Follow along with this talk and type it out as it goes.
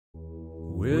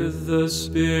with the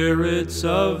spirits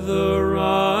of the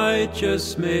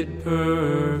righteous made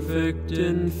perfect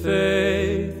in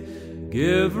faith.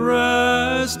 Give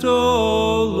rest,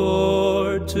 O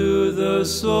Lord, to the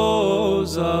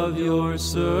souls of your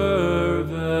servants,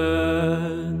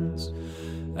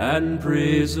 and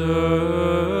preserve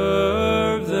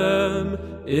them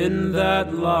in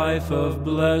that life of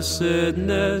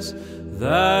blessedness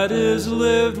that is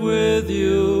lived with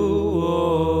you,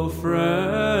 O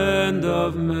friend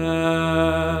of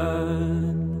man.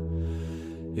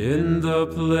 In the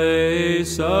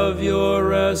place of your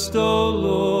rest, O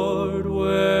Lord,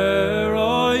 where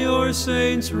all your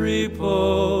saints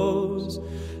repose,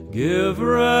 give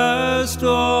rest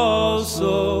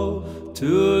also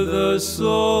to the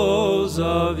souls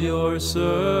of your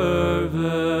servants,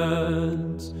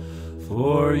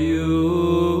 for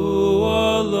you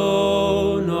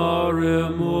alone are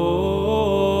immortal.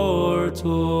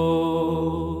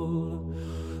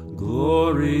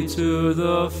 Glory to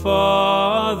the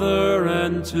Father,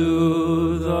 and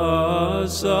to the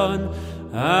Son,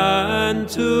 and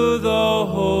to the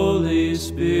Holy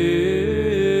Spirit.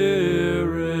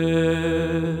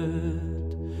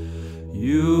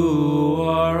 You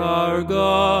are our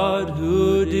God,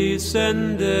 who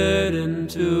descended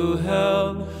into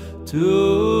hell to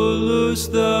loose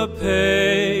the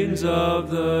pains of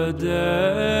the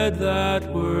dead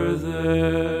that were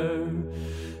there.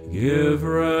 Give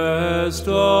rest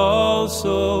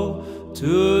also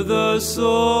to the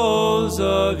souls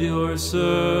of your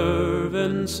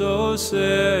servants, O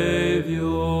Savior,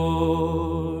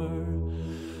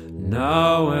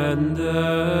 now and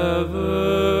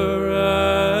ever,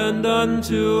 and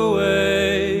unto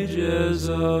ages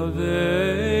of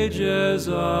ages.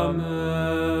 Amen.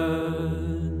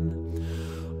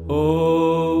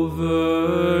 O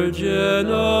Virgin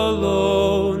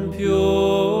alone,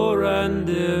 pure and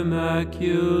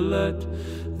immaculate,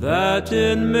 that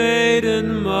in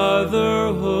maiden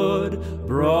motherhood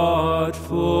brought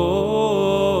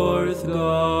forth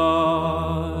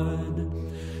God,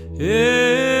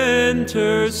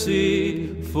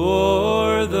 intercede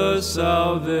for the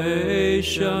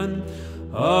salvation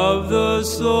of the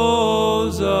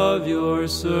souls of your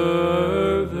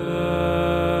servants.